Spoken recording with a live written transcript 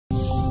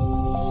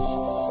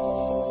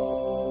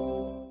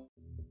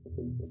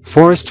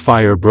Forest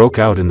fire broke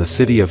out in the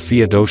city of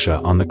Feodosia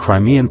on the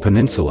Crimean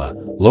Peninsula,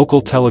 local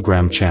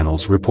telegram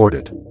channels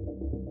reported.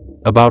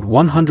 About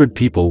 100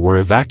 people were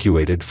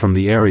evacuated from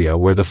the area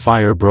where the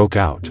fire broke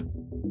out.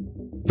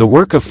 The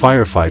work of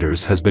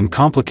firefighters has been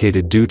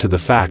complicated due to the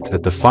fact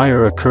that the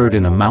fire occurred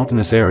in a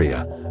mountainous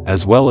area,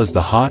 as well as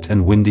the hot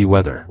and windy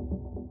weather.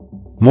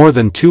 More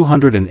than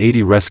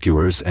 280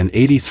 rescuers and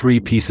 83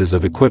 pieces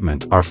of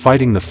equipment are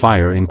fighting the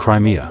fire in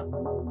Crimea.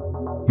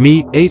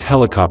 Mi-8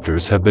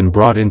 helicopters have been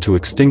brought in to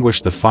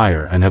extinguish the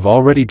fire and have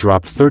already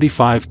dropped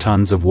 35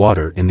 tons of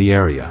water in the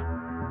area.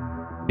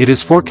 It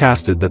is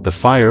forecasted that the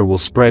fire will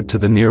spread to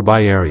the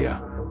nearby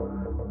area.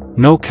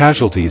 No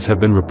casualties have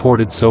been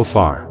reported so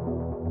far.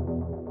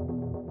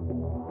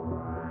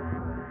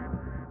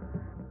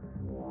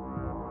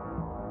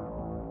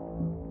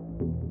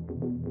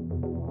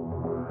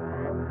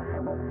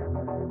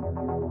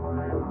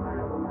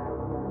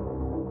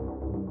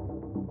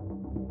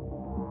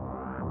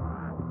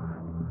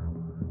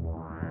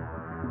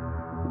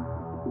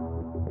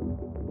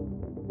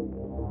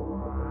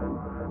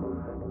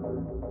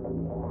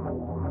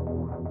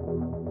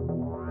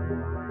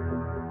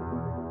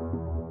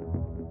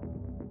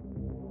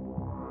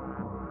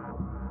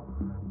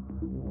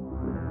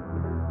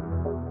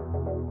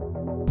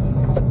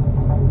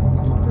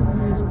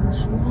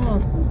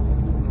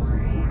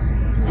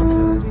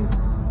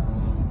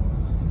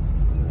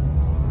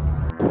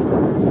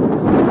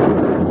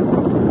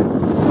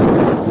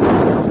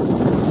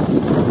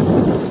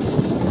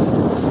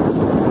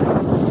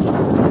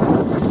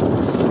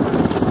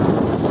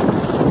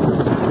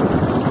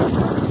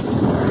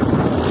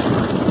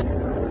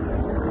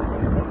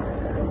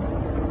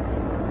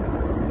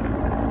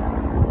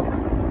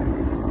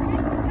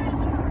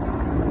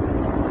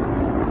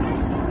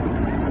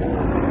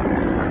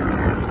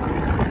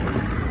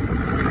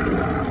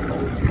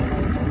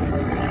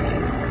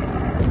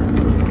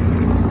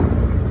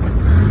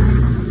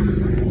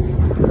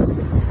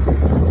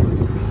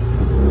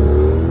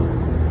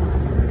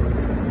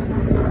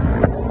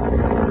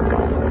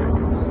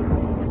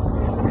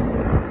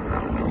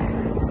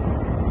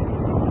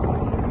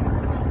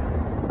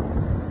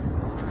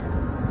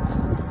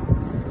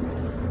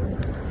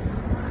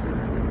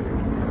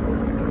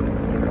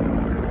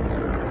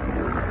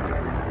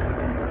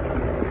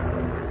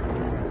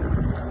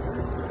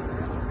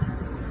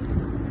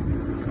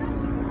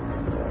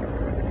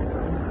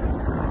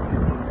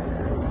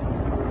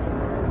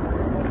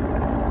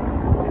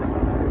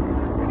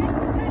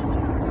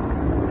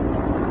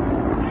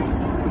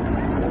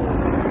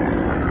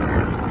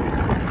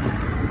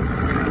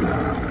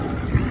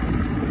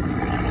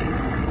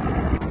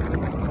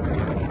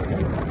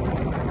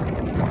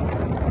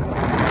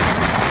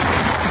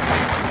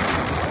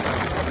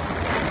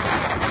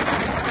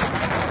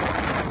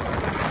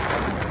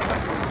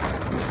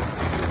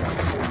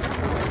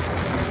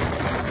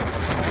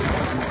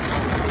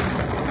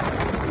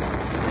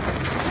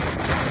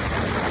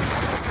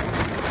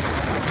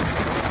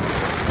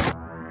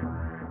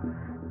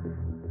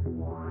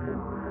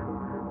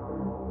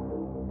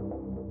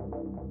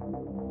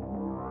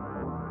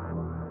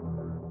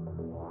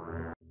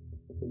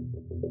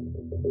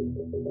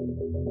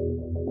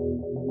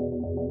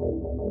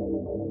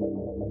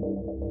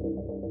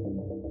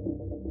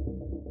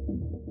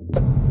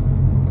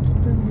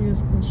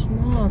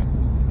 Кошмар.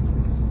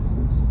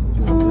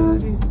 Что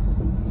творит?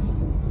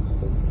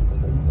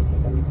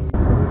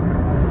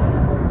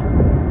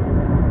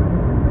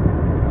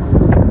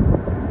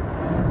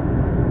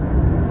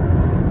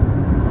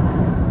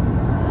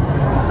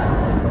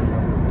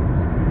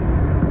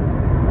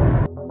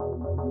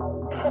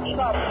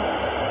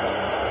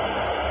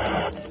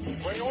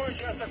 Боевой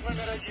участок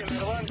номер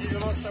 1,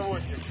 Ирланд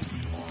 98.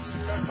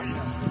 Как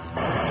принял?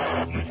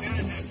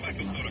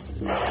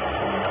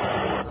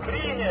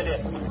 Приняли.